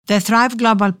The Thrive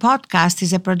Global podcast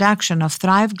is a production of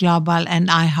Thrive Global and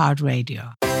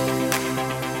iHeartRadio.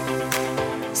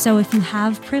 So if you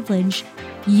have privilege,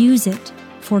 use it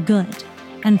for good.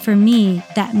 And for me,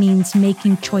 that means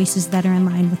making choices that are in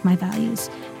line with my values.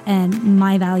 And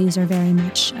my values are very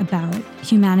much about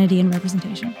humanity and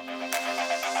representation.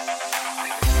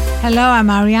 Hello, I'm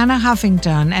Ariana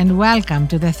Huffington, and welcome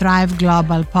to the Thrive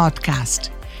Global podcast.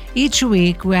 Each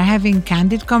week, we're having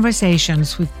candid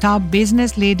conversations with top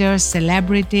business leaders,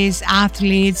 celebrities,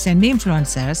 athletes, and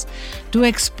influencers to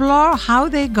explore how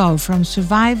they go from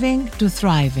surviving to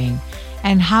thriving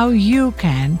and how you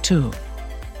can too.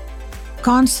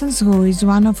 Constance, who is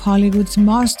one of Hollywood's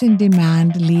most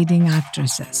in-demand leading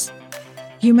actresses.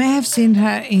 You may have seen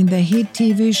her in the hit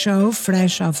TV show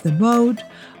Fresh Off the Boat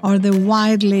or the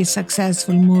widely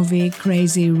successful movie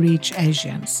Crazy Rich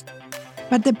Asians.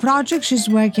 But the projects she's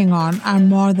working on are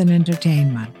more than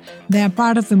entertainment. They are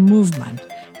part of a movement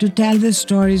to tell the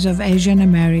stories of Asian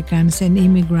Americans and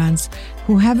immigrants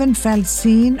who haven't felt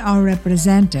seen or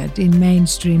represented in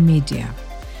mainstream media.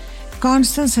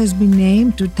 Constance has been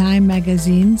named to Time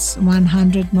magazine's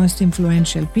 100 Most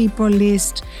Influential People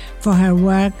list for her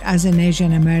work as an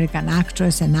Asian American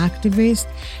actress and activist.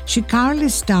 She currently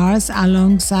stars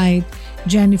alongside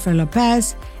Jennifer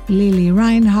Lopez, Lily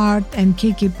Reinhart, and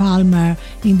Keke Palmer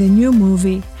in the new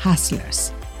movie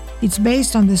Hustlers. It's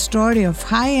based on the story of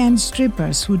high-end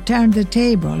strippers who turned the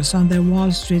tables on their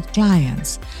Wall Street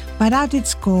clients. But at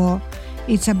its core,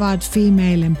 it's about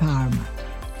female empowerment.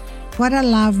 What I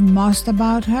love most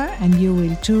about her, and you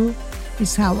will too,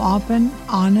 is how open,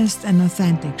 honest, and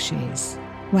authentic she is.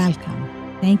 Welcome.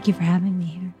 Thank you for having me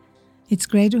here. It's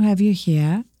great to have you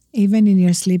here, even in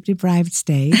your sleep-deprived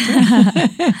state.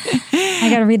 I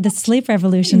got to read the Sleep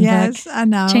Revolution book. Yes, I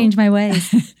know. Change my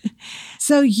ways.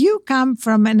 So you come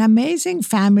from an amazing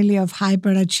family of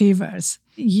hyperachievers.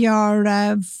 Your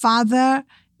father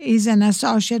is an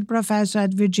associate professor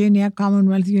at Virginia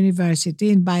Commonwealth University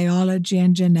in biology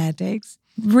and genetics.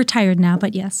 Retired now,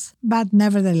 but yes. But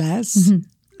nevertheless,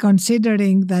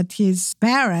 considering that his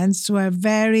parents were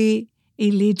very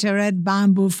illiterate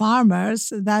bamboo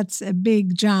farmers, that's a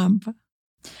big jump.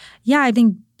 Yeah, I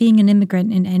think being an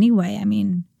immigrant in any way,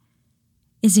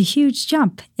 is a huge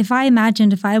jump. If I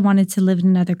imagined if I wanted to live in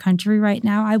another country right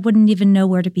now, I wouldn't even know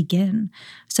where to begin.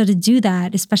 So to do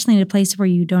that, especially in a place where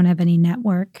you don't have any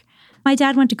network. My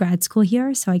dad went to grad school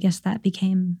here, so I guess that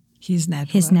became his network.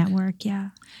 His network, yeah.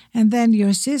 And then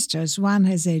your sisters, one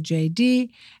has a JD,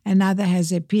 another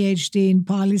has a PhD in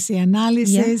policy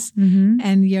analysis,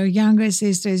 and your younger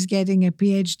sister is getting a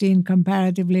PhD in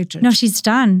comparative literature. No, she's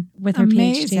done with her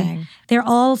Amazing. PhD. They're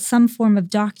all some form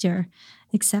of doctor,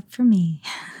 except for me.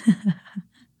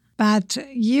 But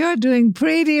you're doing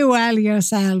pretty well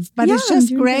yourself. But it's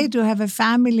just great to have a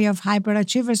family of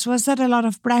hyperachievers. Was that a lot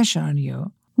of pressure on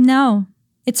you? No.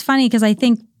 It's funny because I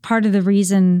think part of the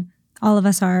reason all of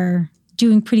us are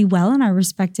doing pretty well in our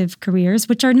respective careers,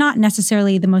 which are not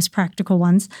necessarily the most practical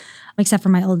ones, except for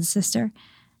my oldest sister,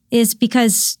 is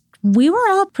because we were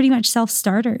all pretty much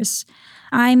self-starters.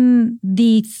 I'm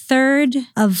the third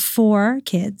of 4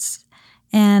 kids,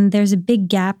 and there's a big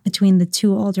gap between the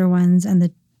 2 older ones and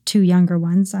the 2 younger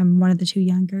ones. I'm one of the 2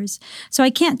 youngers. So I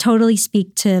can't totally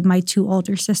speak to my 2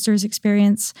 older sisters'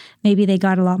 experience. Maybe they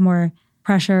got a lot more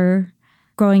pressure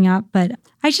growing up, but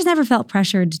I just never felt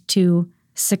pressured to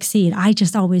succeed. I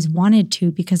just always wanted to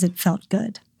because it felt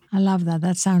good. I love that.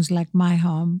 That sounds like my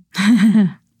home.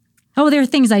 Oh, there are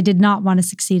things I did not want to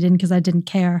succeed in because I didn't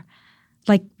care,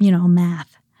 like,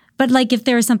 math. But like if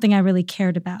there was something I really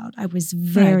cared about, I was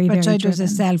very, very so it driven. was a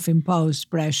self-imposed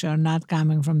pressure, not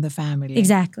coming from the family.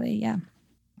 Exactly, yeah.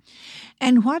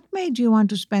 And what made you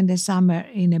want to spend a summer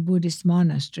in a Buddhist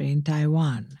monastery in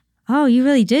Taiwan? Oh, you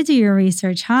really did do your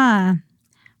research, huh?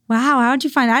 Wow, how'd you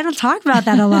find? I don't talk about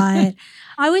that a lot.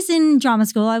 I was in drama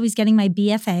school. I was getting my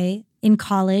BFA in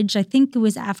college. I think it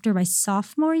was after my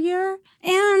sophomore year.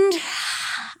 And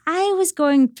I was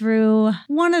going through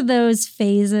one of those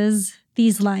phases,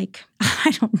 these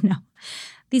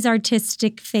these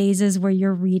artistic phases where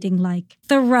you're reading like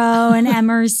Thoreau and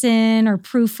Emerson or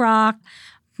Prufrock,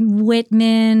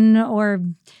 Whitman or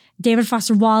David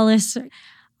Foster Wallace.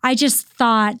 I just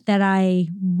thought that I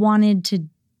wanted to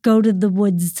go to the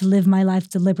woods to live my life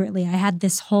deliberately. I had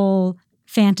this whole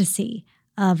fantasy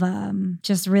of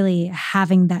just really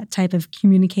having that type of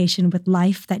communication with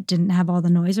life that didn't have all the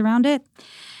noise around it.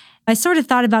 I sort of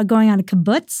thought about going on a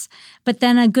kibbutz, but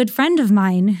then a good friend of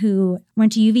mine who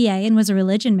went to UVA and was a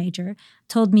religion major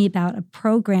told me about a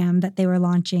program that they were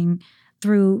launching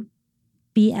through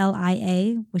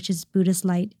BLIA, which is Buddhist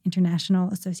Light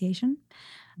International Association,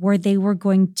 where they were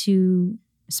going to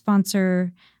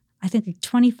sponsor, I think, like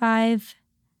 25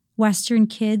 Western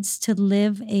kids to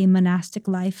live a monastic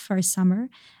life for a summer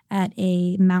at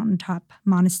a mountaintop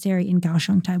monastery in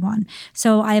Kaohsiung, Taiwan.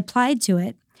 So I applied to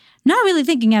it, not really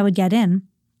thinking I would get in.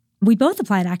 We both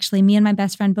applied, actually. Me and my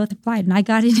best friend both applied, and I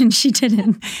got in and she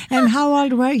didn't. And how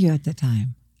old were you at the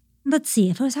time? Let's see.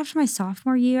 If it was after my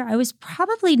sophomore year, I was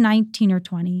probably 19 or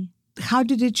 20. How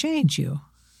did it change you?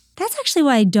 That's actually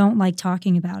why I don't like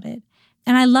talking about it.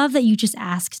 And I love that you just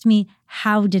asked me,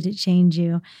 how did it change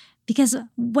you? Because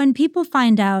when people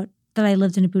find out that I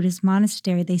lived in a Buddhist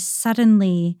monastery, they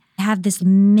suddenly have this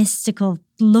mystical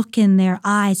look in their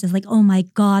eyes. It's like, oh my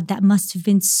God, that must have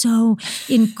been so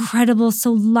incredible,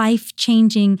 so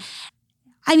life-changing.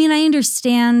 I mean, I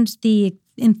understand the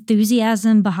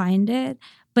enthusiasm behind it,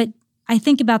 but I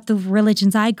think about the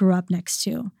religions I grew up next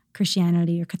to,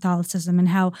 Christianity or Catholicism, and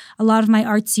how a lot of my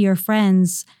artsier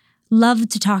friends love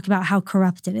to talk about how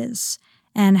corrupt it is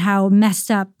and how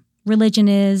messed up religion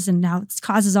is and how it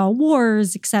causes all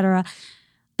wars, etc.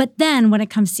 But then when it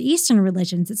comes to Eastern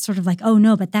religions, it's sort of like, oh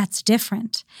no, but that's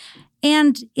different.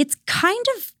 And it's kind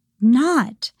of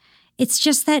not. It's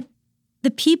just that the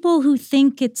people who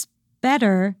think it's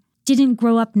better didn't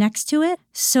grow up next to it,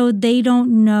 so they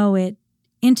don't know it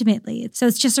intimately. So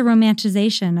it's just a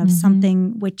romanticization of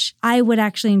something, which I would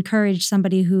actually encourage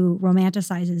somebody who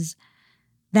romanticizes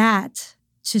that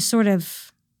to sort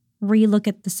of relook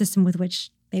at the system with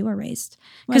which they were raised.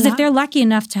 Because if they're lucky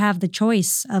enough to have the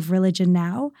choice of religion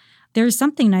now, there's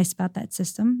something nice about that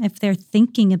system. If they're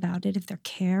thinking about it, if they're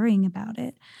caring about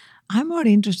it. I'm more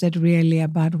interested really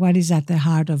about what is at the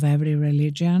heart of every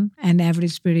religion and every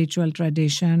spiritual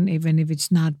tradition, even if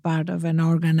it's not part of an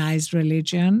organized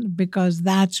religion, because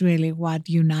that's really what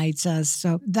unites us.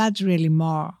 So that's really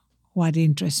more what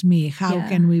interests me. How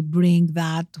can we bring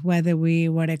that, whether we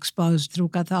were exposed through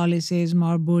Catholicism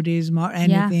or Buddhism or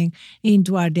anything,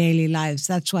 into our daily lives?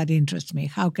 That's what interests me.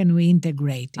 How can we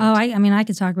integrate it? Oh, I mean, I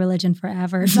could talk religion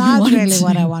forever. That's really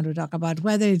what I want to talk about,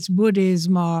 whether it's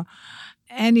Buddhism or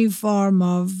any form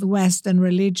of Western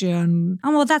religion.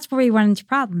 Oh, well, that's where we run into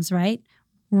problems, right?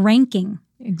 Ranking.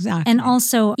 Exactly. And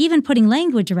also even putting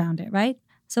language around it, right?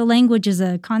 So language is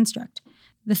a construct.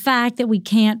 The fact that we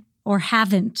can't or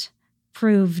haven't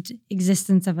proved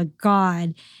existence of a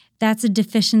God, that's a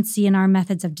deficiency in our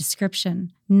methods of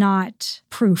description, not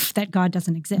proof that God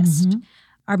doesn't exist.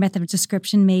 Our method of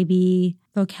description may be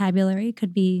vocabulary,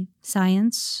 could be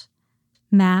science,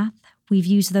 math. We've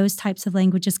used those types of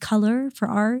languages, color for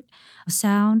art,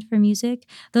 sound for music.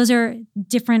 Those are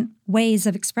different ways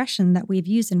of expression that we've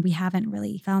used, and we haven't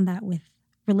really found that with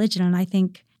religion. And I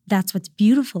think that's what's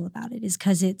beautiful about it, is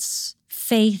because it's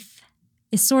faith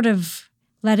is sort of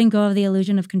letting go of the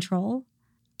illusion of control,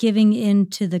 giving in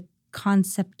to the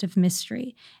concept of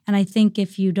mystery. And I think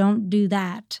if you don't do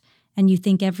that and you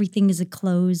think everything is a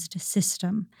closed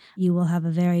system, you will have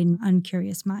a very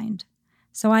uncurious mind.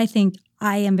 So I think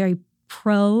I am very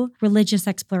pro-religious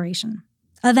exploration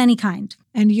of any kind.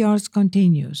 And yours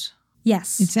continues.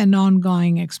 Yes. It's an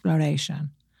ongoing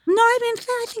exploration. No, I mean,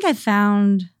 I think I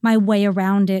found my way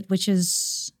around it, which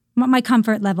is my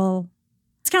comfort level.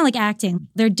 It's kind of like acting.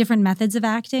 There are different methods of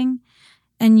acting,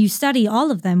 and you study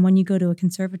all of them when you go to a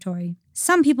conservatory.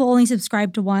 Some people only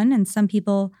subscribe to one, and some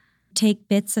people take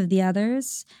bits of the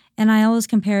others. And I always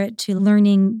compare it to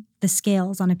learning the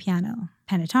scales on a piano.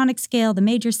 Pentatonic scale, the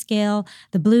major scale,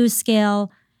 the blues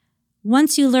scale.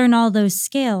 Once you learn all those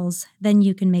scales, then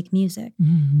you can make music.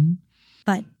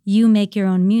 But you make your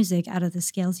own music out of the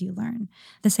scales you learn.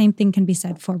 The same thing can be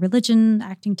said for religion,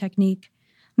 acting technique.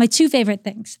 My two favorite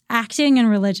things, acting and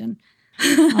religion.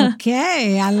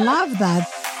 Okay, I love that.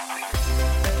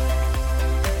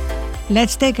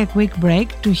 Let's take a quick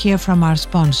break to hear from our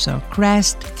sponsor,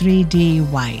 Crest 3D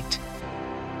White.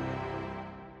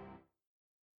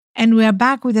 And we are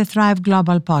back with the Thrive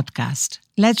Global podcast.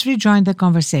 Let's rejoin the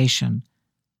conversation.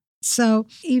 So,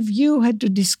 if you had to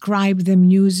describe the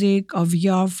music of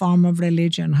your form of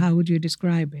religion, how would you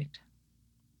describe it?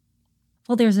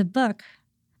 Well, there's a book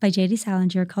by J.D.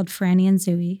 Salinger called Franny and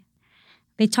Zooey.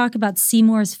 They talk about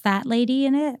Seymour's fat lady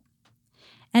in it.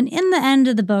 And in the end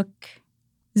of the book,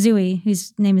 Zooey,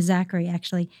 whose name is Zachary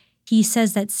actually, he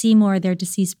says that Seymour, their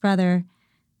deceased brother,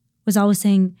 was always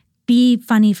saying, be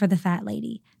funny for the fat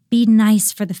lady. Be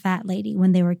nice for the fat lady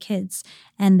when they were kids.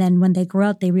 And then when they grow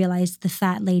up, they realized the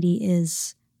fat lady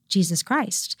is Jesus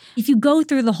Christ. If you go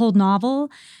through the whole novel,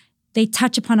 they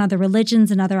touch upon other religions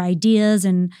and other ideas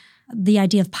and the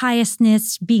idea of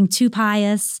piousness, being too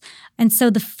pious. And so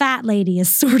the fat lady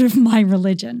is sort of my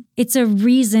religion. It's a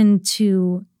reason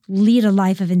to lead a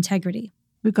life of integrity.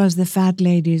 Because the fat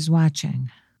lady is watching.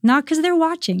 Not because they're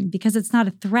watching, because it's not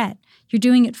a threat. You're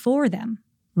doing it for them.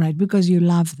 Right, because you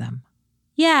love them.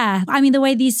 Yeah. I mean, the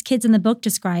way these kids in the book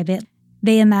describe it,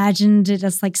 they imagined it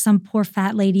as like some poor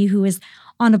fat lady who is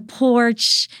on a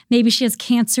porch. Maybe she has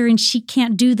cancer and she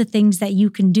can't do the things that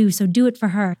you can do. So do it for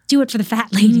her. Do it for the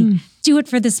fat lady. Do it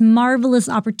for this marvelous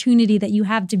opportunity that you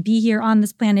have to be here on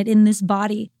this planet in this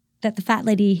body that the fat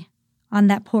lady on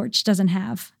that porch doesn't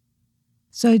have.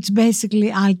 So it's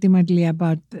basically ultimately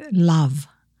about love.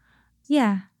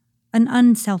 Yeah. An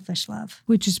unselfish love.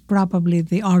 Which is probably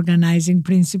the organizing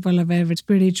principle of every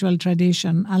spiritual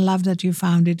tradition. I love that you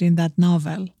found it in that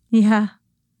novel. Yeah.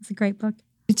 It's a great book.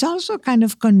 It's also kind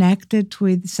of connected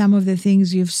with some of the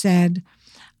things you've said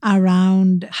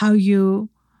around how you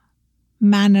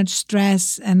manage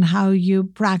stress and how you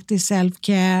practice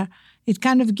self-care. It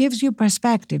kind of gives you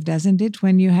perspective, doesn't it,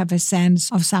 when you have a sense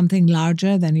of something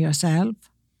larger than yourself?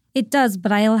 It does,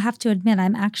 but I'll have to admit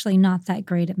I'm actually not that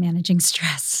great at managing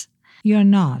stress. You're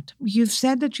not. You've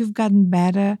said that you've gotten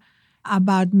better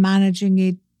about managing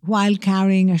it while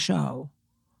carrying a show.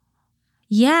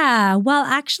 Yeah, well,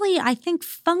 actually, I think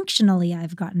functionally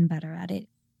I've gotten better at it.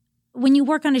 When you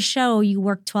work on a show, you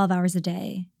work 12 hours a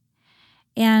day.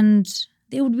 And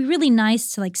it would be really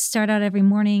nice to like start out every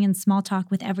morning and small talk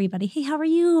with everybody. Hey, how are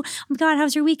you? Oh my God,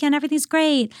 how's your weekend? Everything's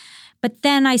great. But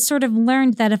then I sort of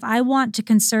learned that if I want to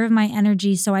conserve my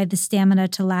energy so I have the stamina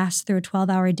to last through a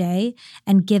 12-hour day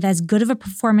and give as good of a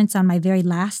performance on my very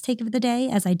last take of the day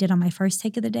as I did on my first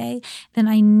take of the day, then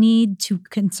I need to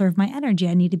conserve my energy.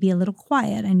 I need to be a little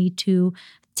quiet. I need to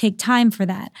take time for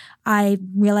that. I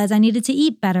realized I needed to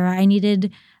eat better. I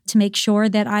needed to make sure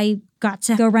that I got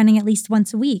to go running at least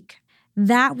once a week.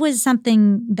 That was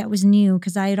something that was new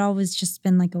because I had always just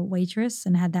been like a waitress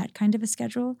and had that kind of a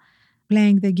schedule.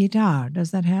 Playing the guitar,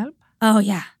 does that help? Oh,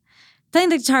 yeah. Playing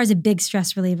the guitar is a big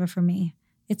stress reliever for me.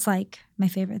 It's like my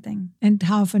favorite thing. And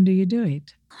how often do you do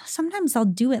it? Sometimes I'll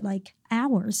do it like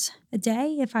hours a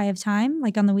day if I have time,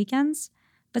 like on the weekends.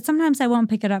 But sometimes I won't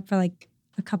pick it up for like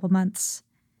a couple months.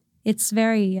 It's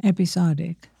very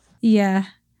episodic. Yeah.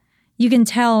 You can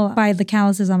tell by the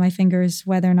calluses on my fingers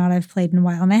whether or not I've played in a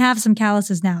while. And I have some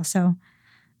calluses now, so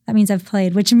that means I've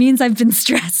played, which means I've been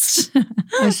stressed.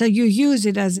 So you use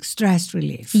it as stress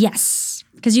relief. Yes,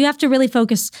 because you have to really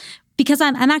focus, because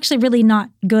I'm actually really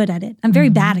not good at it. I'm very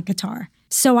bad at guitar.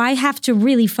 So I have to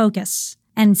really focus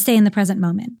and stay in the present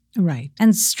moment. Right.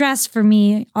 And stress for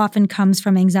me often comes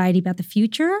from anxiety about the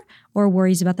future or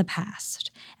worries about the past.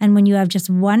 And when you have just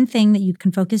one thing that you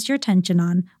can focus your attention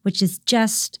on, which is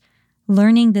just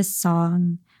learning this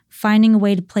song, finding a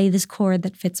way to play this chord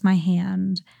that fits my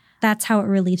hand, that's how it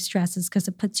relieves stress, is because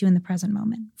it puts you in the present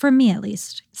moment, for me at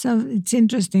least. So it's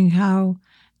interesting how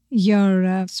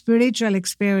your spiritual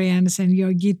experience and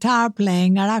your guitar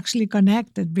playing are actually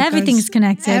connected. Everything's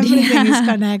connected. Everything is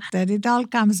connected. It all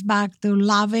comes back to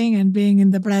loving and being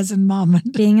in the present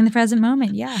moment. Being in the present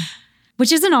moment, yeah.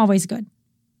 Which isn't always good.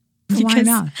 Why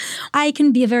not? I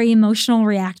can be a very emotional,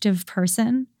 reactive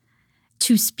person.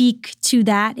 To speak to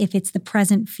that, if it's the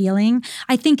present feeling,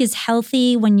 I think is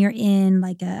healthy when you're in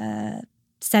like a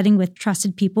setting with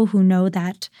trusted people who know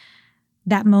that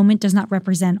that moment does not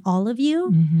represent all of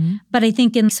you. Mm-hmm. But I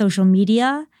think in social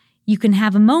media, you can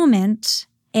have a moment,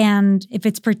 and if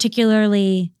it's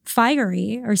particularly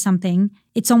fiery or something,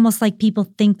 it's almost like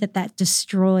people think that that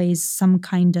destroys some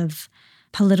kind of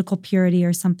political purity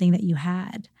or something that you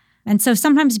had. And so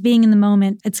sometimes being in the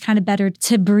moment, it's kind of better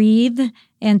to breathe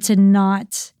and to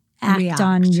not act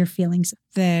on your feelings.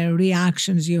 The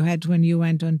reactions you had when you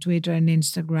went on Twitter and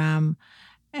Instagram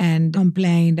and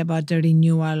complained about the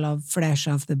renewal of Fresh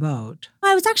Off the Boat.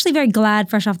 I was actually very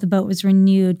glad Fresh Off the Boat was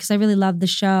renewed because I really loved the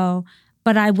show.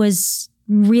 But I was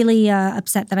really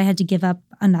upset that I had to give up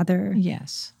another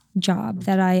job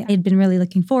that I had been really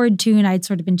looking forward to and I'd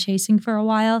sort of been chasing for a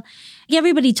while.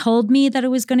 Everybody told me that it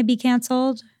was going to be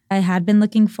canceled. I had been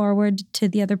looking forward to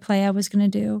the other play I was going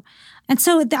to do. And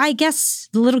so I guess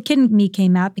the little kid in me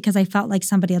came out because I felt like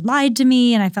somebody had lied to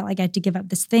me and I felt like I had to give up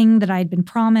this thing that I had been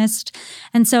promised.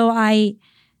 And so I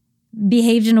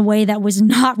behaved in a way that was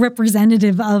not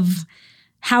representative of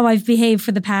how I've behaved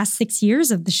for the past 6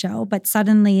 years of the show. But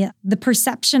suddenly the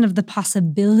perception of the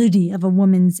possibility of a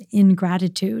woman's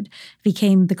ingratitude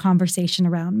became the conversation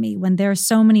around me when there are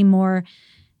so many more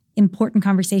important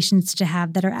conversations to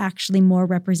have that are actually more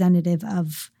representative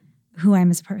of who I am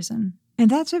as a person. And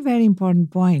that's a very important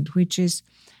point, which is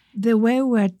the way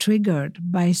we're triggered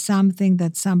by something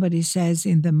that somebody says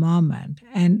in the moment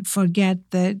and forget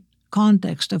the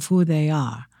context of who they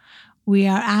are. We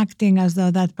are acting as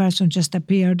though that person just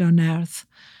appeared on earth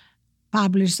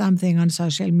published something on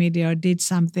social media or did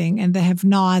something and they have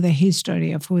no other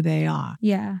history of who they are.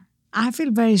 Yeah. I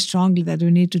feel very strongly that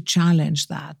we need to challenge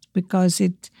that because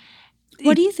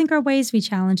What do you think are ways we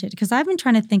challenge it? Because I've been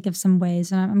trying to think of some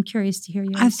ways, and I'm curious to hear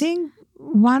yours. I think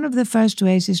one of the first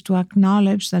ways is to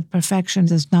acknowledge that perfection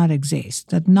does not exist,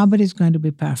 that nobody's going to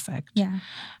be perfect. Yeah.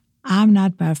 I'm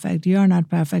not perfect. You're not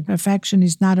perfect. Perfection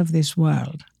is not of this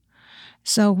world.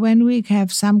 So when we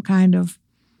have some kind of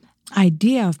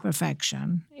idea of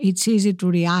perfection, it's easy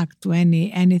to react to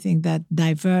anything that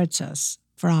diverts us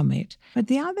from it. But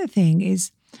the other thing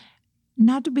is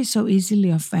not to be so easily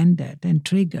offended and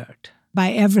triggered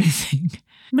by everything.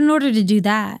 But in order to do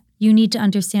that, you need to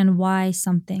understand why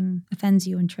something offends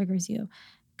you and triggers you.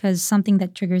 Because something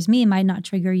that triggers me might not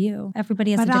trigger you.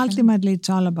 Everybody has a different... ultimately, it's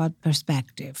all about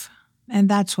perspective. And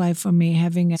that's why, for me,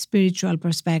 having a spiritual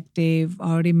perspective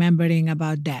or remembering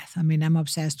about death. I mean, I'm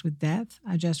obsessed with death.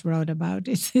 I just wrote about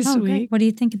it this week. Great. What do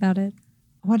you think about it?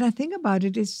 What I think about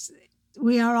it is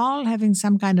we are all having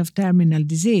some kind of terminal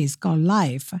disease called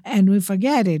life, and we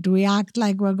forget it. We act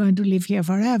like we're going to live here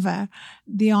forever.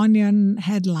 The Onion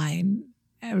headline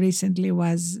recently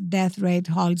was death rate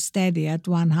holds steady at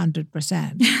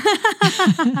 100%.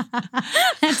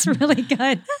 That's really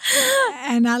good.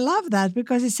 And I love that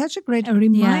because it's such a great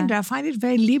reminder. Yeah. I find it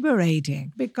very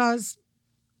liberating because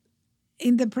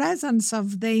in the presence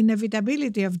of the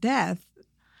inevitability of death,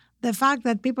 the fact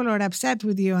that people are upset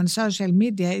with you on social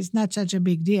media is not such a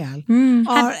big deal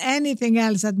or anything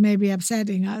else that may be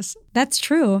upsetting us. That's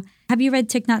true. Have you read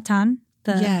Thich Nhat Hanh?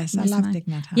 Yes, I love Thich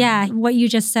Nhat Hanh. Yeah, what you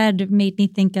just said made me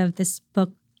think of this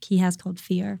book he has called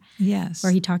Fear. Yes.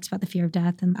 Where he talks about the fear of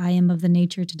death and I am of the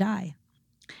nature to die.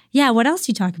 Yeah, what else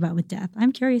do you talk about with death?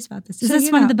 I'm curious about this. Is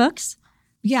this one of the books?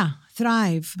 Yeah,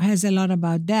 Thrive has a lot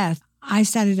about death. I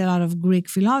studied a lot of Greek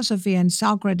philosophy, and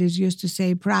Socrates used to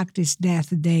say, practice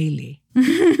death daily.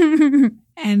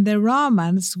 And the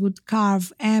Romans would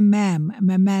carve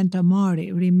memento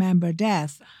mori, remember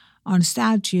death, on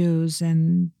statues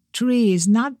and trees,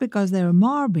 not because they were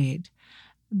morbid,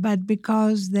 but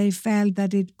because they felt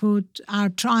that it put our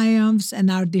triumphs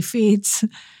and our defeats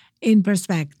in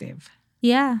perspective.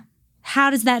 Yeah.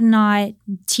 How does that not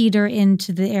teeter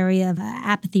into the area of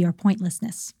apathy or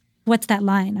pointlessness? What's that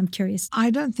line? I'm curious.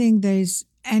 I don't think there's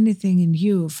anything in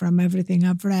you from everything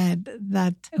I've read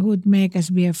that would make us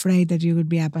be afraid that you would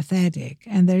be apathetic.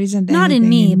 And there isn't not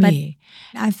anything in me.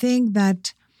 But I think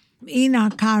that in our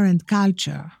current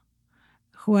culture,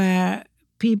 where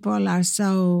people are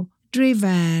so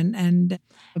driven and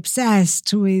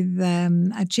obsessed with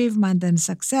achievement and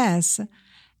success,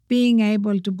 being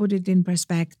able to put it in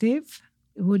perspective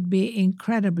would be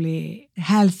incredibly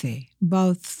healthy,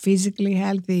 both physically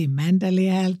healthy, mentally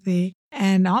healthy,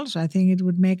 and also I think it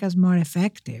would make us more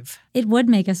effective. It would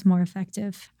make us more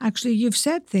effective. Actually, you've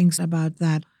said things about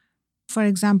that. For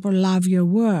example, love your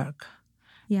work.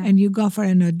 Yeah. And you go for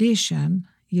an audition,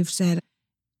 you've said,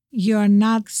 you're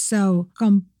not so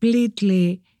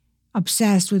completely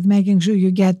obsessed with making sure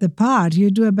you get the part.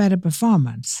 You do a better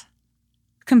performance.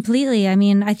 Completely. I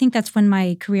mean, I think that's when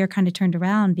my career kind of turned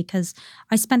around because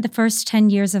I spent the first 10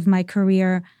 years of my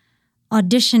career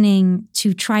auditioning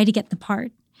to try to get the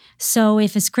part. So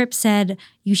if a script said,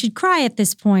 you should cry at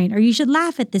this point, or you should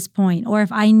laugh at this point, or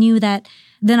if I knew that,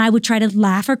 then I would try to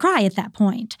laugh or cry at that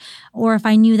point. Or if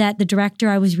I knew that the director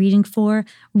I was reading for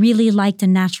really liked a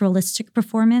naturalistic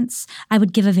performance, I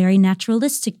would give a very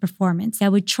naturalistic performance. I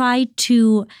would try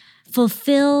to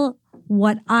fulfill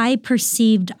what I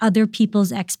perceived other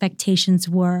people's expectations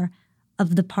were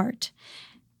of the part,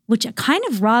 which kind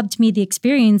of robbed me the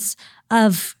experience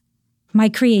of my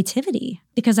creativity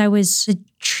because I was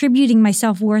attributing my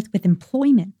self-worth with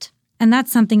employment. And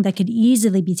that's something that could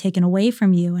easily be taken away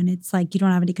from you. And it's like you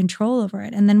don't have any control over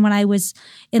it. And then when I was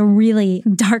in a really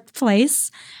dark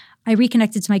place, I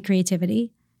reconnected to my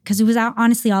creativity because it was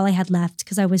honestly all I had left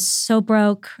because I was so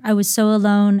broke. I was so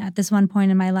alone at this one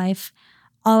point in my life.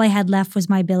 All I had left was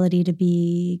my ability to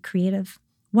be creative.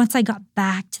 Once I got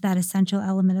back to that essential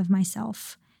element of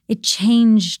myself, it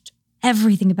changed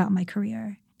everything about my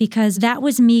career because that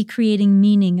was me creating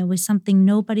meaning. It was something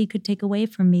nobody could take away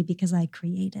from me because I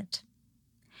created.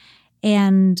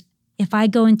 And if I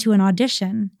go into an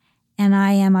audition and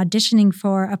I am auditioning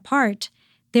for a part,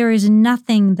 there is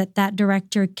nothing that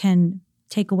director can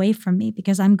take away from me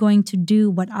because I'm going to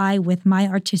do what I, with my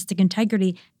artistic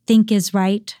integrity, think is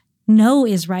right, know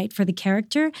is right for the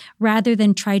character rather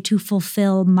than try to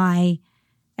fulfill my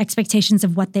expectations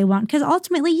of what they want. Because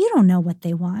ultimately, you don't know what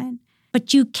they want,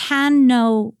 but you can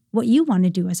know what you want to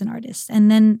do as an artist. And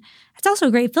then it's also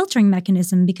a great filtering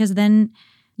mechanism because then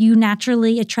you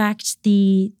naturally attract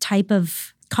the type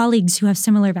of colleagues who have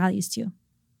similar values to you.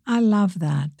 I love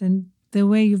that. And the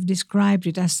way you've described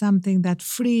it as something that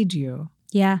freed you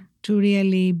Yeah. to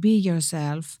really be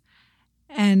yourself.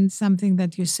 And something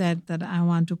that you said that I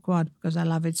want to quote because I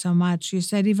love it so much. You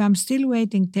said, if I'm still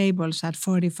waiting tables at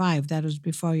 45, that was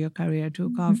before your career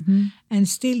took off, and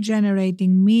still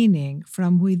generating meaning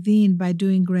from within by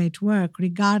doing great work,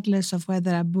 regardless of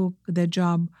whether I book the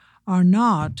job or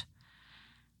not,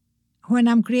 when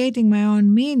I'm creating my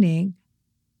own meaning,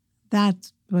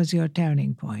 that was your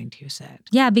turning point, you said.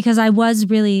 Yeah, because I was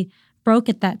really broke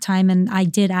at that time. And I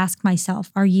did ask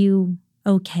myself, are you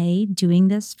okay doing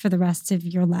this for the rest of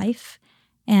your life?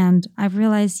 And I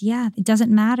realized, yeah, it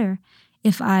doesn't matter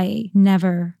if I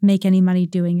never make any money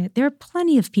doing it. There are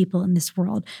plenty of people in this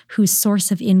world whose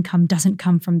source of income doesn't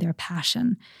come from their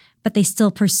passion, but they still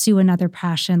pursue another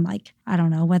passion, like, I don't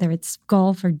know, whether it's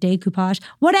golf or decoupage,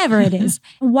 whatever it is.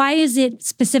 Why is it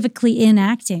specifically in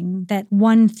acting that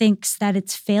one thinks that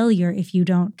it's failure if you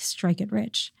don't strike it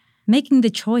rich? Making the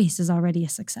choice is already a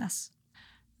success.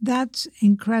 That's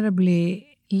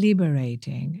incredibly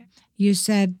liberating. You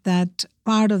said that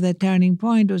part of the turning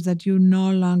point was that you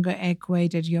no longer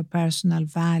equated your personal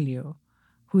value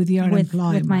with your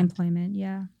employment. With my employment,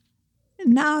 yeah.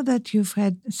 Now that you've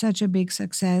had such a big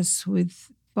success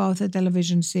with both the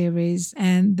television series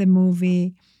and the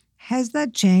movie, has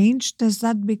that changed? Does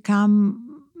that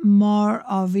become more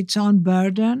of its own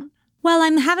burden? Well,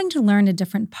 I'm having to learn a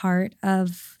different part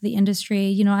of the industry.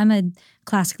 You know, I'm a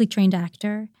classically trained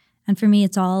actor. And for me,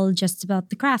 it's all just about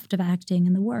the craft of acting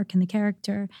and the work and the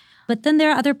character. But then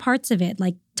there are other parts of it,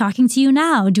 like talking to you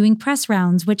now, doing press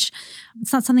rounds, which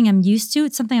it's not something I'm used to.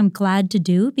 It's something I'm glad to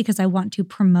do because I want to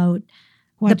promote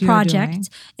the project,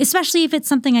 especially if it's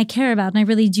something I care about. And I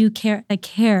really do care. I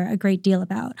care a great deal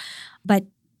about. But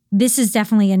this is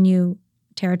definitely a new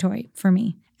territory for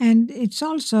me. And it's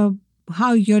also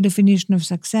how your definition of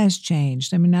success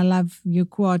changed. I mean, I love you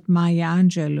quote Maya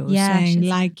Angelou saying,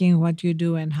 liking what you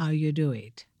do and how you do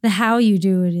it. The how you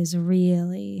do it is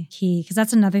really key, because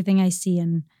that's another thing I see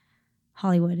in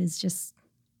Hollywood is just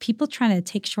people trying to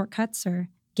take shortcuts or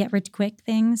get rich quick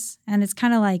things. And it's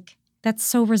kind of like, that's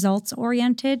so results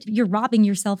oriented. You're robbing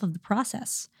yourself of the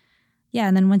process. Yeah,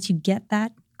 and then once you get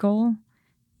that goal,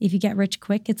 if you get rich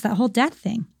quick, it's that whole death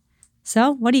thing.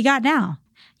 So what do you got now?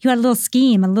 You had a little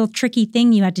scheme, a little tricky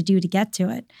thing you had to do to get to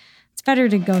it. It's better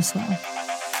to go slow.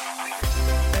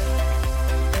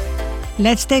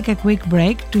 Let's take a quick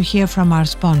break to hear from our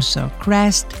sponsor,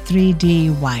 Crest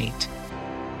 3D White.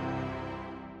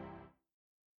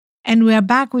 And we are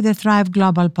back with the Thrive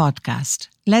Global podcast.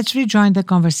 Let's rejoin the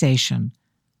conversation.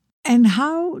 And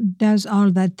how does all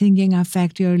that thinking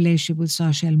affect your relationship with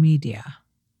social media?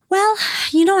 Well,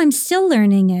 you know, I'm still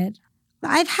learning it.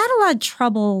 I've had a lot of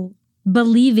trouble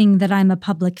believing that I'm a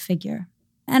public figure.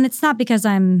 And it's not because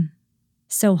I'm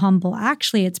so humble.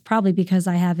 Actually, it's probably because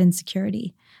I have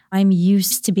insecurity. I'm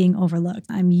used to being overlooked.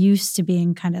 I'm used to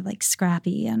being kind of like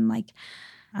scrappy and like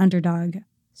underdog.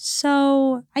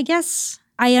 So I guess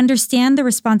I understand the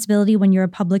responsibility when you're a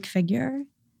public figure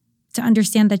to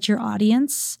understand that your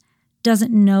audience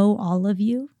doesn't know all of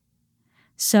you.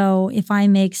 So if I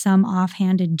make some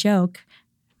offhanded joke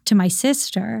to my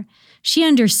sister, she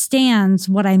understands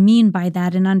what I mean by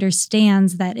that and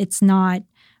understands that it's not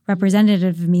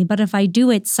representative of me. But if I do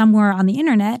it somewhere on the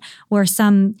internet where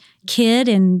some kid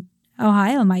in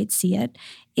Ohio might see it,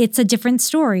 it's a different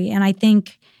story. And I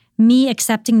think me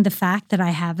accepting the fact that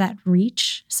I have that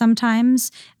reach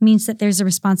sometimes means that there's a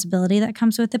responsibility that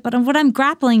comes with it. But what I'm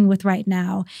grappling with right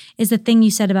now is the thing you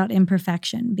said about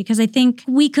imperfection, because I think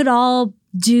we could all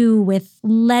do with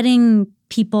letting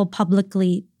people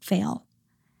publicly fail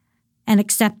and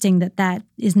accepting that that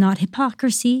is not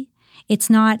hypocrisy. It's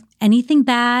not anything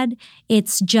bad.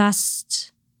 It's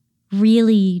just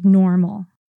really normal.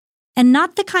 And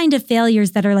not the kind of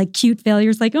failures that are like cute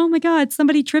failures, like, oh my God,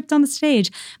 somebody tripped on the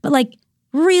stage, but like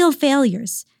real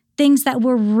failures, things that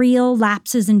were real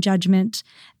lapses in judgment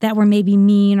that were maybe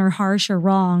mean or harsh or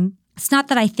wrong. It's not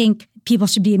that I think people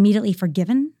should be immediately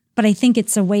forgiven, but I think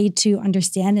it's a way to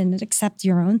understand and accept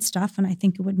your own stuff. And I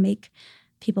think it would make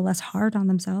people less hard on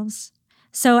themselves.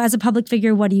 So as a public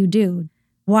figure, what do you do?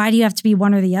 Why do you have to be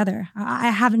one or the other?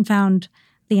 I haven't found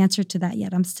the answer to that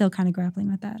yet. I'm still kind of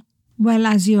grappling with that. Well,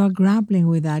 as you are grappling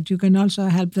with that, you can also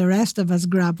help the rest of us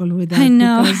grapple with that. I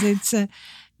know. Because it's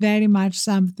very much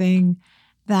something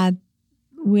that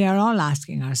we are all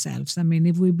asking ourselves. I mean,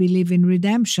 if we believe in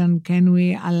redemption, can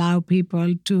we allow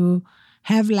people to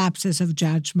have lapses of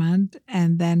judgment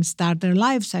and then start their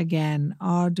lives again?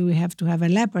 Or do we have to have a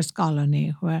leper's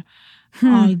colony where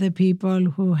all the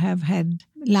people who have had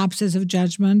lapses of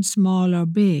judgment, small or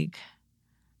big,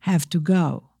 have to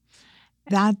go.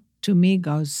 That, to me,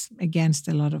 goes against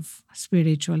a lot of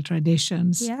spiritual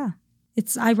traditions. Yeah.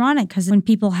 It's ironic because when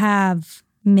people have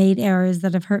made errors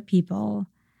that have hurt people,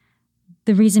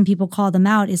 the reason people call them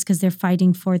out is because they're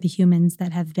fighting for the humans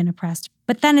that have been oppressed.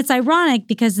 But then it's ironic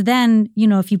because then,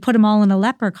 if you put them all in a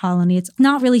leper colony, it's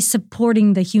not really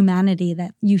supporting the humanity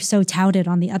that you so touted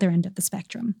on the other end of the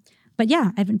spectrum. But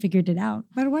yeah, I haven't figured it out.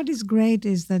 But what is great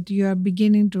is that you are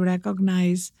beginning to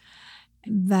recognize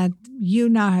that you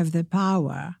now have the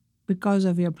power, because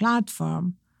of your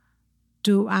platform,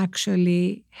 to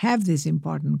actually have these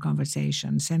important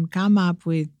conversations and come up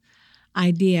with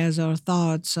ideas or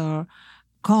thoughts or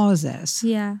causes.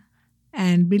 Yeah.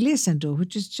 And be listened to,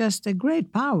 which is just a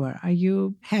great power. Are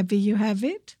you happy you have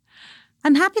it?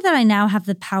 I'm happy that I now have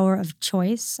the power of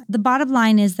choice. The bottom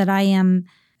line is that I am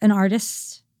an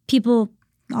artist. People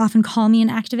often call me an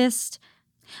activist.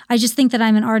 I just think that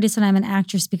I'm an artist and I'm an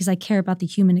actress because I care about the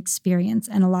human experience.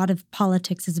 And a lot of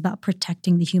politics is about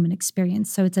protecting the human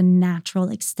experience. So it's a natural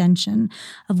extension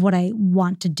of what I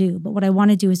want to do. But what I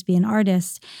want to do is be an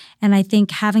artist. And I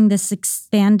think having this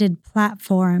expanded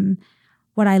platform,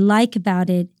 what I like about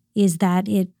it is that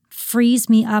it frees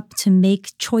me up to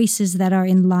make choices that are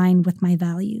in line with my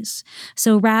values.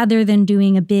 So rather than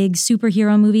doing a big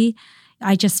superhero movie,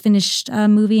 I just finished a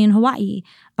movie in Hawaii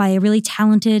by a really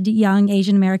talented young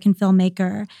Asian American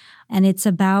filmmaker. And it's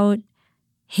about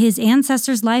his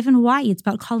ancestors' life in Hawaii. It's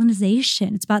about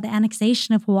colonization. It's about the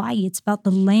annexation of Hawaii. It's about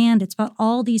the land. It's about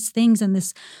all these things and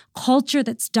this culture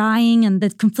that's dying and the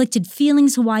conflicted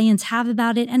feelings Hawaiians have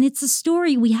about it. And it's a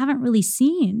story we haven't really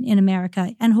seen in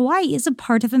America. And Hawaii is a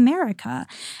part of America.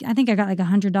 I think I got like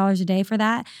 $100 a day for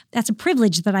that. That's a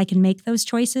privilege that I can make those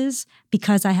choices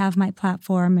because I have my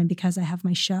platform and because I have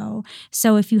my show.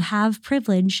 So if you have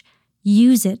privilege,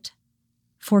 use it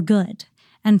for good.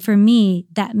 And for me,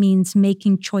 that means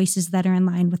making choices that are in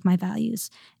line with my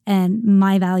values. And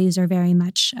my values are very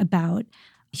much about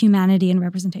humanity and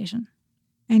representation.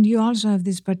 And you also have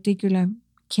this particular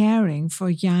caring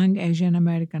for young Asian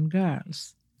American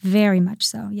girls. Very much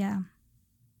so, yeah.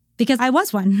 Because I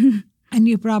was one. And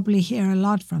you probably hear a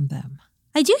lot from them.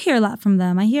 I do hear a lot from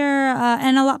them. I hear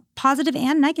and a lot positive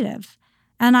and negative.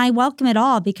 And I welcome it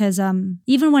all because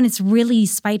even when it's really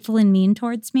spiteful and mean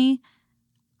towards me,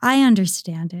 I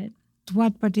understand it.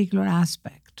 What particular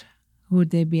aspect would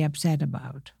they be upset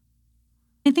about?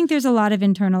 I think there's a lot of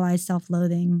internalized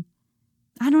self-loathing.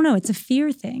 I don't know, it's a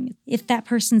fear thing. If that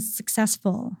person's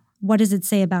successful, what does it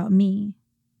say about me?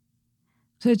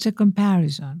 So it's a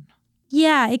comparison.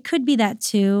 Yeah, it could be that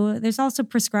too. There's also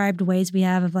prescribed ways we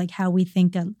have of like how we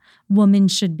think a woman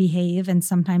should behave. And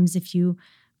sometimes if you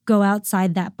go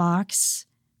outside that box,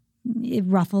 it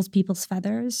ruffles people's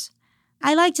feathers.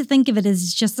 I like to think of it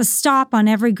as just a stop on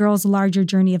every girl's larger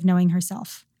journey of knowing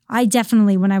herself. I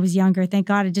definitely, when I was younger, thank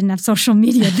God I didn't have social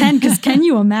media then, because can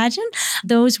you imagine?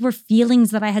 Those were feelings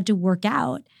that I had to work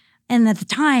out. And at the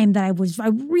time that I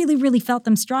really, really felt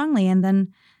them strongly. And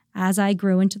then as I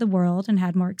grew into the world and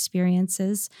had more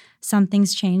experiences, some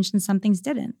things changed and some things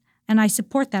didn't. And I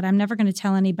support that. I'm never going to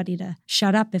tell anybody to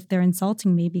shut up if they're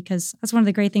insulting me, because that's one of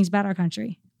the great things about our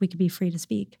country. We could be free to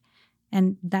speak.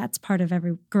 And that's part of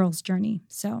every girl's journey.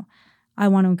 So I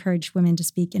want to encourage women to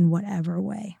speak in whatever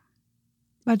way.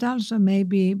 But also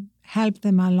maybe help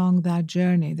them along that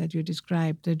journey that you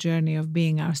described, the journey of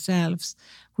being ourselves,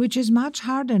 which is much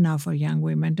harder now for young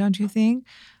women, don't you think?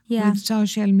 Yeah. With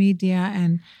social media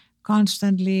and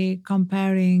constantly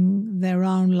comparing their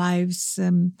own lives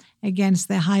against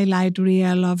the highlight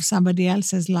reel of somebody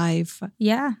else's life.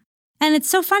 Yeah. And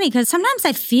it's so funny because sometimes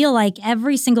I feel like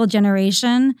every single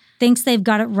generation thinks they've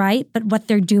got it right, but what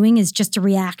they're doing is just a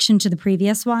reaction to the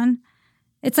previous one.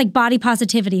 It's like body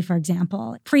positivity, for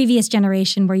example. Previous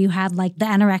generation where you had like the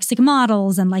anorexic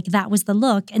models and like that was the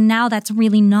look. And now that's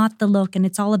really not the look. And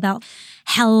it's all about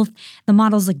health. The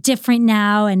models look different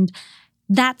now. And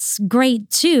that's great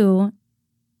too.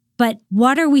 But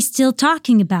what are we still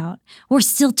talking about? We're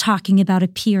still talking about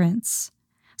appearance.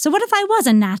 So what if I was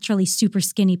a naturally super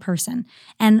skinny person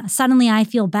and suddenly I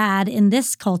feel bad in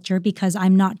this culture because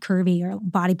I'm not curvy or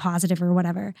body positive or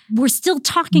whatever? We're still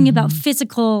talking about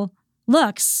physical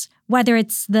looks, whether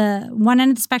it's the one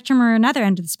end of the spectrum or another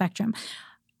end of the spectrum.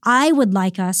 I would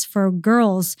like us for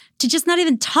girls to just not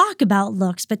even talk about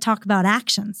looks, but talk about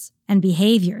actions and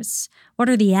behaviors. What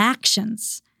are the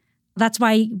actions? That's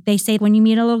why they say when you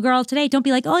meet a little girl today, don't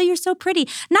be like, oh, you're so pretty.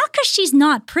 Not because she's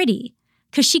not pretty,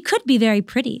 because she could be very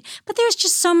pretty. But there's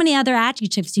just so many other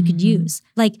adjectives you could use.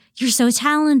 Like, you're so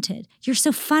talented. You're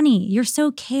so funny. You're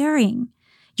so caring.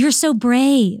 You're so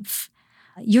brave.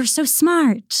 You're so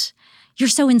smart. You're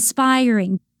so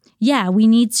inspiring. yeah, we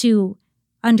need to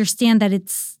understand that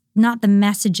it's not the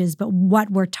messages, but what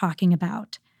we're talking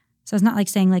about. So it's not like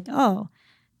saying like, oh,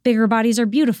 bigger bodies are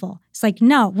beautiful. It's like,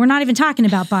 no, we're not even talking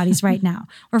about bodies right now.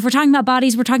 Or if we're talking about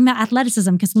bodies, we're talking about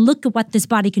athleticism, because look at what this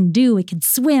body can do. It can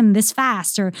swim this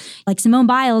fast. Or like Simone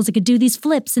Biles, it could do these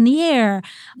flips in the air.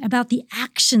 About the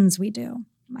actions we do.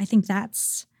 I think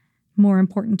that's more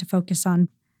important to focus on.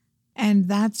 And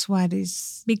that's what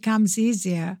becomes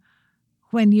easier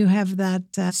when you have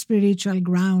that spiritual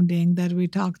grounding that we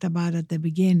talked about at the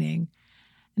beginning,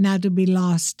 not to be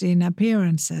lost in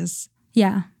appearances.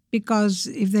 Yeah. Because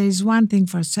if there is one thing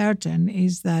for certain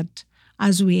is that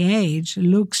as we age,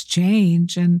 looks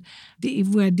change. And if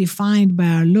we're defined by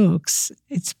our looks,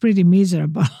 it's pretty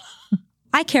miserable.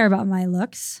 I care about my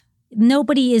looks.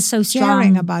 Nobody is so strong.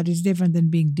 Caring about it is different than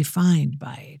being defined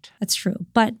by it. That's true.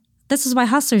 But this is why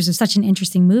Hustlers is such an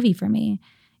interesting movie for me.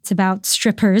 It's about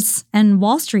strippers and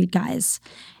Wall Street guys.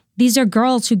 These are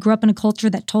girls who grew up in a culture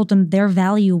that told them their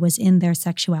value was in their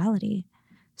sexuality.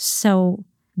 So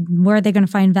where are they going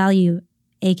to find value,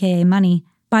 aka money?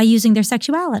 By using their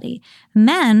sexuality.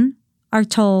 Men are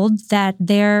told that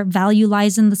their value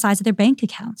lies in the size of their bank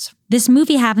accounts. This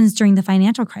movie happens during the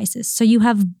financial crisis. So you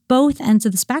have both ends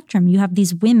of the spectrum. You have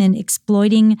these women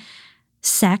exploiting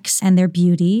sex and their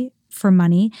beauty for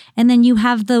money. And then you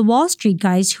have the Wall Street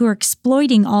guys who are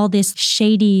exploiting all this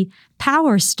shady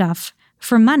power stuff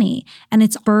for money. And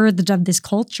it's birthed of this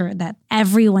culture that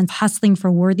everyone's hustling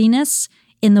for worthiness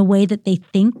in the way that they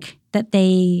think that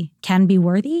they can be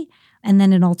worthy. And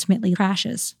then it ultimately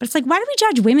crashes. But it's like, why do we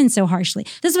judge women so harshly?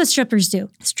 This is what strippers do.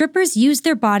 Strippers use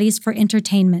their bodies for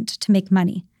entertainment to make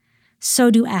money.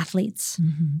 So do athletes.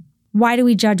 Mm-hmm. Why do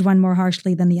we judge one more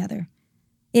harshly than the other?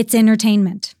 It's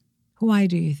entertainment. Why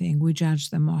do you think we judge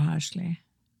them more harshly?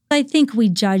 I think we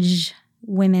judge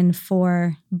women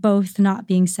for both not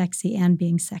being sexy and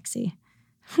being sexy.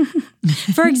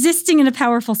 For existing in a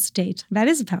powerful state. That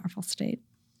is a powerful state.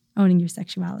 Owning your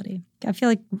sexuality. I feel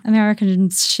like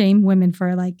Americans shame women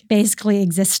for like basically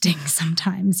existing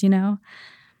sometimes, you know?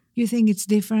 You think it's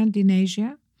different in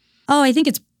Asia? Oh, I think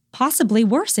it's possibly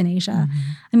worse in Asia. Mm-hmm.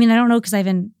 I mean, I don't know because I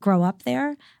didn't grow up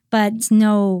there, but it's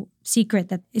no secret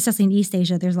that, especially in East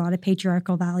Asia, there's a lot of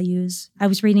patriarchal values. I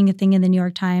was reading a thing in the New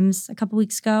York Times a couple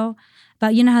weeks ago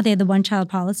about, you know how they had the one-child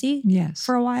policy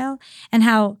for a while? And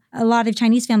how a lot of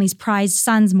Chinese families prized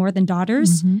sons more than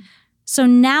daughters. Mm-hmm. So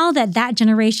now that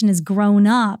generation has grown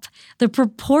up, the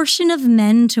proportion of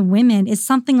men to women is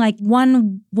something like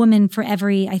one woman for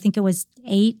every, I think it was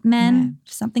 8 men,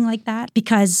 something like that.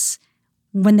 Because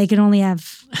when they could only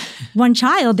have one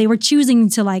child, they were choosing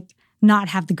to like not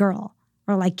have the girl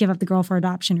or like give up the girl for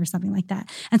adoption or something like that.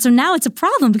 And so now it's a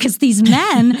problem because these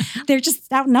men, they're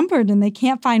just outnumbered and they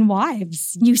can't find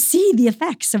wives. You see the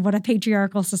effects of what a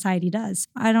patriarchal society does.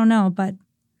 I don't know, but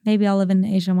maybe I'll live in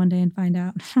Asia one day and find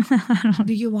out.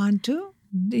 Do you want to?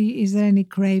 Is there any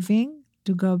craving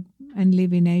to go and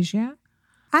live in Asia?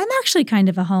 I'm actually kind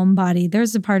of a homebody.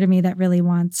 There's a part of me that really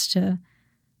wants to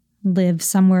live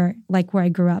somewhere like where I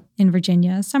grew up in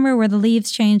Virginia, somewhere where the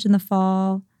leaves change in the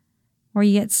fall, where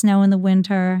you get snow in the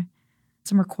winter,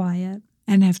 somewhere quiet.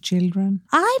 And have children?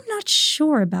 I'm not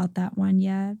sure about that one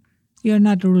yet. You're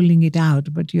not ruling it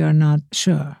out, but you're not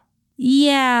sure.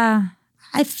 Yeah.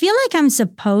 I feel like I'm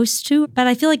supposed to, but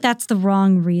I feel like that's the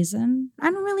wrong reason.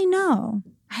 I don't really know.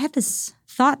 I had this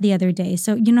thought the other day.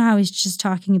 So, you know how I was just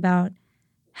talking about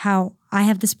how I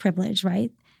have this privilege,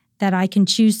 right? That I can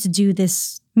choose to do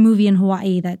this movie in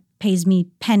Hawaii that pays me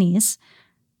pennies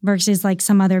versus like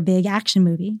some other big action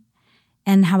movie.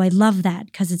 And how I love that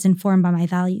because it's informed by my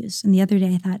values. And the other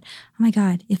day I thought, oh my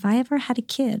God, if I ever had a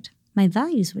kid, my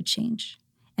values would change.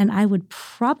 And I would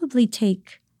probably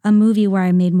take a movie where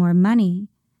I made more money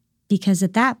because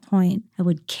at that point I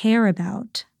would care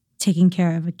about taking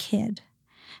care of a kid.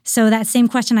 So that same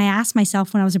question I asked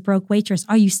myself when I was a broke waitress,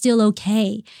 are you still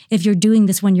okay if you're doing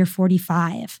this when you're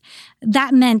 45?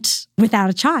 That meant without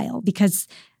a child because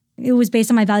it was based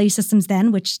on my value systems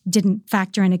then, which didn't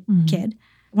factor in a kid.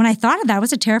 When I thought of that, it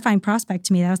was a terrifying prospect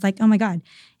to me. I was like, oh my God,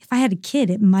 if I had a kid,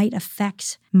 it might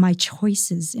affect my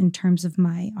choices in terms of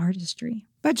my artistry.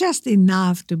 But just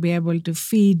enough to be able to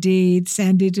feed it,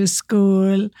 send it to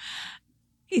school.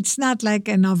 It's not like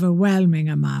an overwhelming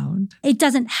amount. It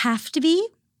doesn't have to be,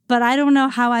 but I don't know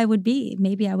how I would be.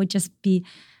 Maybe I would just be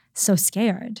so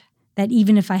scared that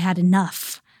even if I had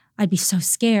enough, I'd be so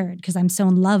scared because I'm so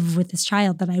in love with this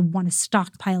child that I want to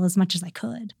stockpile as much as I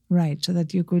could. Right, so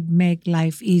that you could make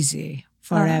life easy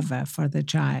forever for the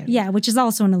child. Yeah, which is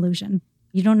also an illusion.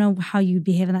 You don't know how you'd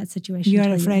behave in that situation.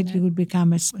 You're afraid you would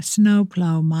become a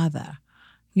snowplow mother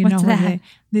What's that?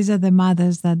 These are the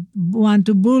mothers that want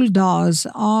to bulldoze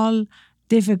all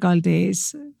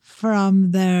difficulties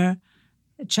from their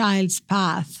child's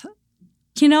path.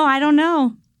 I don't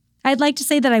know. I'd like to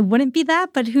say that I wouldn't be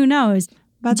that, but who knows?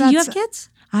 But do you have kids?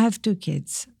 I have 2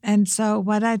 kids. And so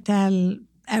what I tell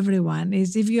everyone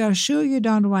is if you are sure you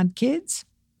don't want kids,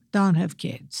 don't have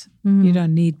kids. Mm-hmm. You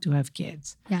don't need to have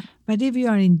kids. Yeah. But if you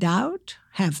are in doubt,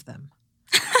 have them.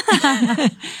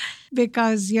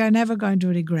 Because you're never going to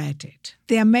regret it.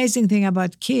 The amazing thing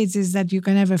about kids is that you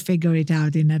can never figure it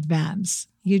out in advance.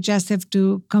 You just have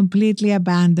to completely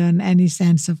abandon any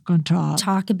sense of control.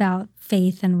 Talk about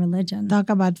faith and religion. Talk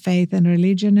about faith and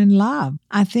religion and love.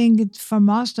 I think for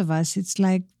most of us, it's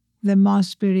like the most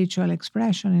spiritual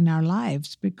expression in our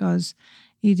lives because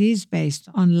it is based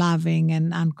on loving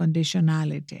and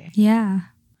unconditionality. Yeah.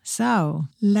 So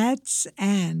let's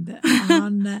end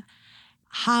on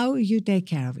how you take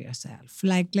care of yourself.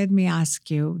 Like, let me ask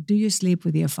you, do you sleep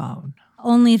with your phone?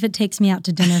 Only if it takes me out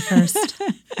to dinner first.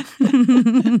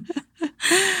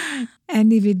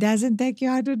 And if it doesn't take you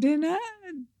out to dinner,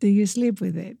 do you sleep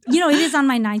with it? It is on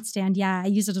my nightstand. Yeah, I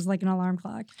use it as like an alarm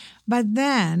clock. But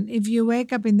then if you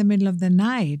wake up in the middle of the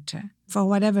night for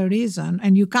whatever reason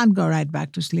and you can't go right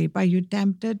back to sleep, are you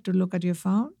tempted to look at your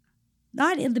phone?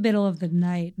 Not in the middle of the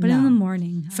night, but No. in the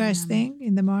morning. First thing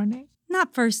in the morning?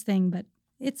 Not first thing, but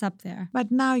it's up there.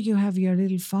 But now you have your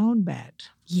little phone bed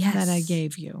Yes. that I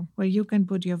gave you, where you can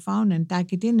put your phone and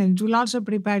tuck it in. And it will also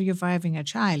prepare you for having a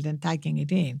child and tucking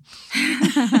it in.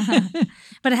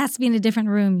 But it has to be in a different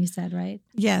room, you said, right?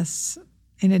 Yes,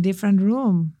 in a different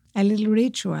room, a little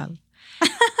ritual.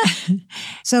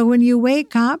 So when you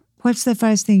wake up, what's the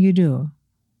first thing you do?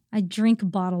 I drink a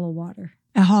bottle of water,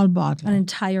 A whole bottle. an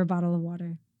entire bottle of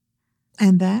water.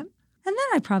 And then? And then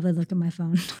I probably look at my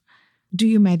phone. Do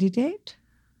you meditate?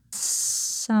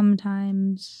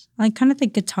 Sometimes. I kind of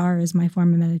think guitar is my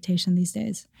form of meditation these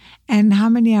days. And how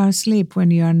many hours sleep when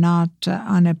you're not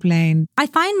on a plane? I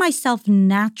find myself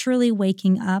naturally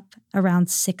waking up around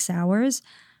 6 hours,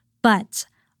 but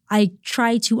I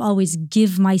try to always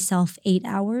give myself 8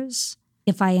 hours.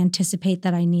 If I anticipate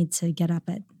that I need to get up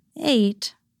at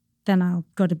 8, then I'll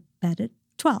go to bed at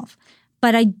 12.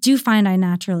 But I do find I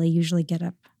naturally usually get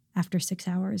up after 6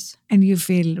 hours. And you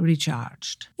feel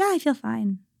recharged. Yeah, I feel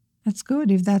fine. That's good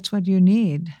if that's what you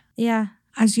need. Yeah.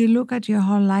 As you look at your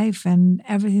whole life and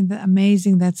everything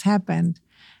amazing that's happened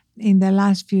in the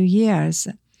last few years,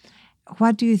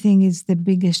 what do you think is the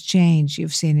biggest change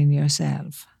you've seen in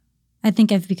yourself? I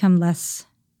think I've become less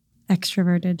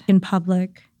extroverted in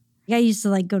public. I used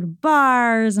to go to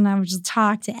bars and I would just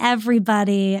talk to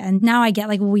everybody. And now I get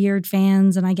weird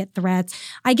fans and I get threats.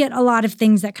 I get a lot of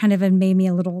things that kind of have made me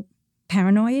a little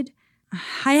paranoid.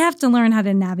 I have to learn how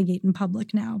to navigate in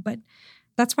public now, but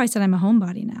that's why I said I'm a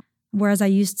homebody now. Whereas I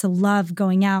used to love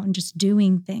going out and just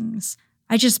doing things.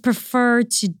 I just prefer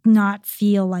to not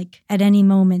feel like at any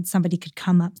moment somebody could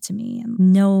come up to me and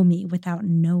know me without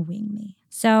knowing me.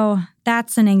 So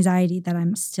that's an anxiety that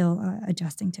I'm still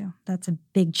adjusting to. That's a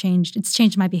big change. It's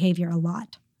changed my behavior a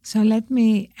lot. So let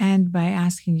me end by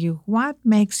asking you, what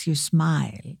makes you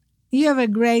smile? You have a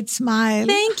great smile.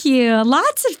 Thank you.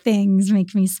 Lots of things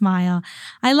make me smile.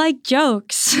 I like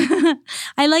jokes.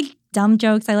 I like dumb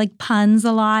jokes. I like puns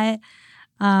a lot.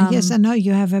 Yes, I know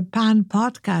you have a pun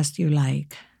podcast you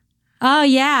like. Oh,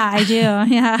 yeah, I do.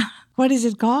 Yeah. What is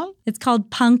it called? It's called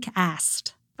Punk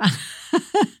Asked.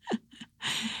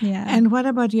 Yeah. And what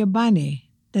about your bunny?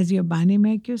 Does your bunny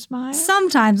make you smile?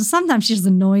 Sometimes she just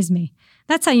annoys me.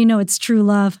 That's how you know it's true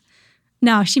love.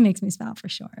 No, she makes me smile for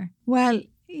sure. Well,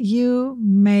 you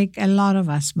make a lot of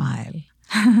us smile.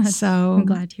 So I'm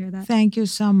glad to hear that. Thank you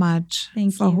so much for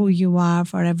you. who you are,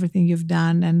 for everything you've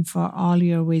done, and for all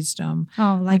your wisdom.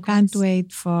 Oh, likewise. I can't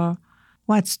wait for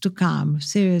what's to come.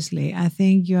 Seriously, I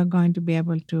think you're going to be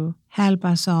able to help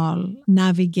us all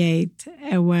navigate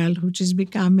a world which is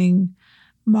becoming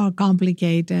more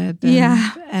complicated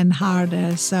and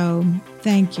harder. So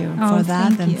thank you for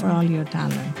that and for all your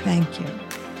talent. Thank you.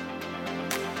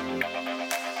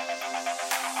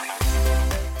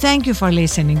 Thank you for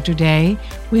listening today.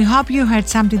 We hope you heard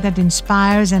something that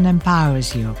inspires and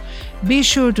empowers you. Be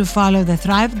sure to follow the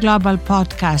Thrive Global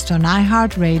podcast on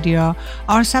iHeartRadio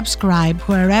or subscribe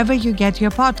wherever you get your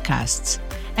podcasts.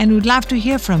 And we'd love to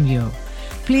hear from you.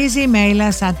 Please email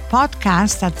us at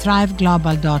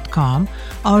podcast@thriveglobal.com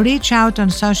or reach out on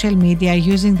social media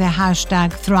using the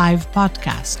hashtag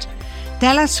 #ThrivePodcast.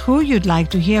 Tell us who you'd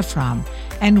like to hear from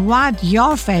and what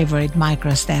your favorite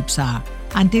micro steps are.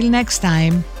 Until next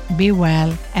time, be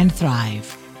well and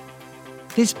thrive.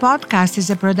 This podcast is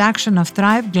a production of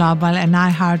Thrive Global and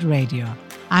iHeartRadio.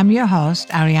 I'm your host,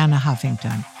 Ariana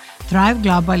Huffington. Thrive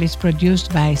Global is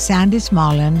produced by Sandy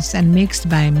Smollens and mixed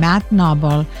by Matt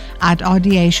Noble at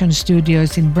Audiation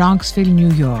Studios in Bronxville,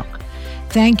 New York.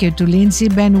 Thank you to Lindsay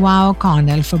Benoit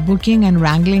O'Connell for booking and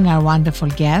wrangling our wonderful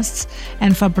guests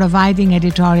and for providing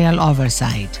editorial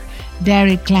oversight.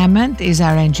 Derek Clement is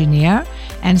our engineer,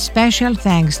 and special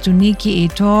thanks to Nikki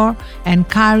Itor and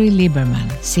Kari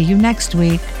Lieberman. See you next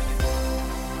week.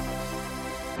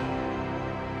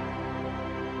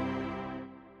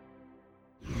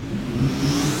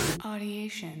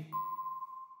 Audiation.